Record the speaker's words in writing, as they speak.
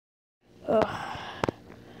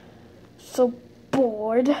So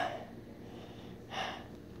bored. I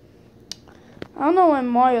don't know when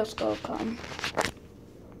Mario's gonna come.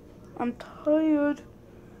 I'm tired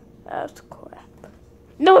as crap.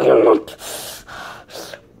 No, you're not.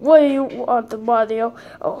 What do you want, Mario?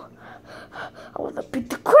 Oh, I want to beat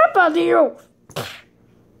the crap out of you.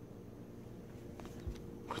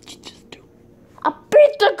 What'd you just do? I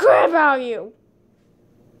beat the crap out of you.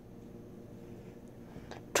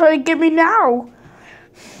 Try to get me now.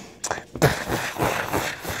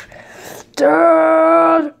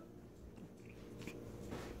 Dad!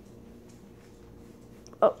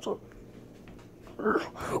 Oh, sorry.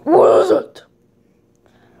 What is it?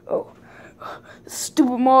 Oh,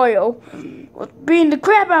 stupid Mario was beating the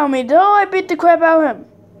crap out of me. Did I beat the crap out of him?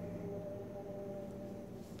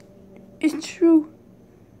 It's true.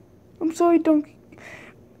 I'm sorry,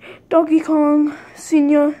 Donkey Kong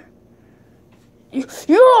Senior. You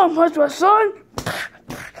don't touch my son.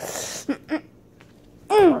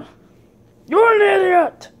 You're an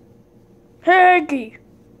idiot. Hey, Iggy.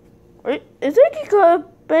 Wait, is Iggy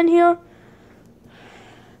been here?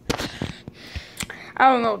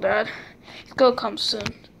 I don't know, Dad. He's gonna come soon.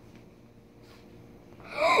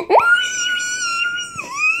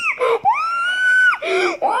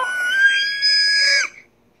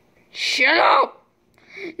 Shut up!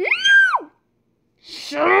 No!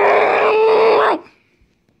 Shut up!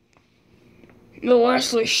 No,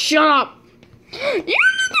 Leslie, shut up! You did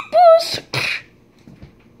the boss!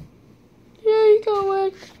 Yeah, he got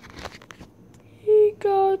whacked. He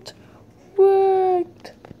got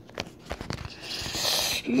whacked.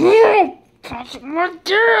 Yeah! That's my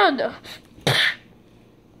dad!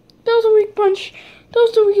 That was a weak punch. That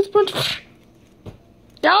was the weakest punch.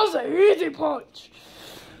 That was an easy punch.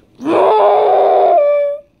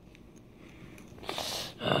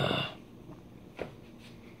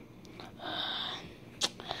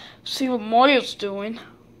 See what Mario's doing.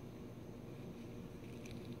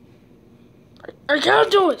 I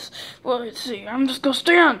can't do this. Well, let's see. I'm just gonna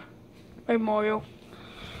stand. Hey, Mario.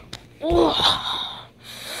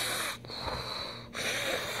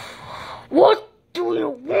 What do you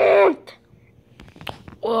want?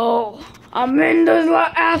 Well, I'm in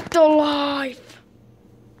the afterlife.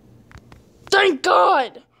 Thank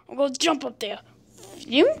God. I'm gonna jump up there.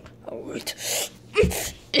 You? Oh, wait.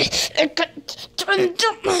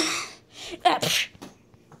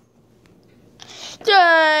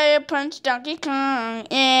 Yay, I punched Donkey Kong.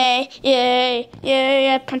 Yay, yay,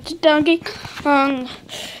 yay, I punched Donkey Kong.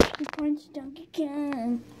 I punched Donkey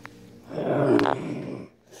Kong.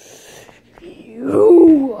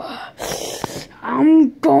 You.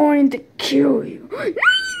 I'm going to kill you.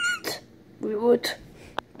 We would.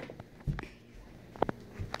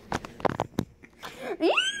 I'm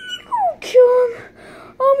gonna kill him.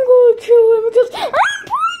 I'm gonna kill him because I'm playing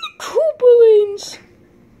the Koopalings.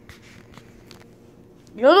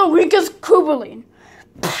 You're the weakest Koopaling.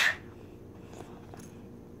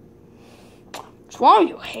 What's wrong with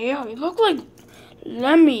your hair? You look like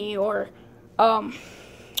Lemmy or, I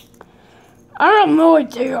have no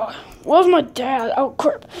idea. Where's my dad? Oh,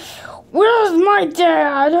 crap. Where's my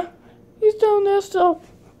dad? He's down there still.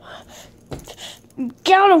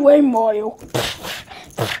 Get out of the way, Mario.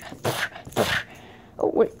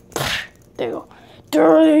 Oh, wait. There you go.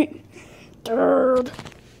 Dirty. Dad.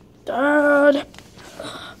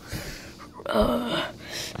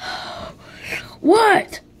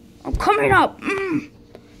 What? I'm coming up.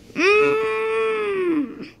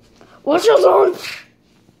 What's your zone?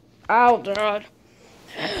 Ow, Dad.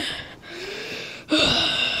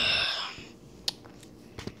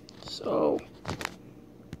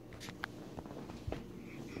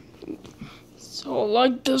 So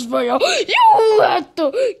like this video, you have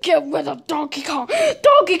to get rid of Donkey Kong.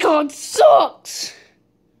 Donkey Kong sucks.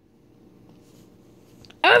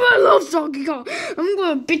 Everyone loves Donkey Kong. I'm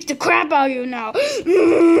gonna beat the crap out of you now.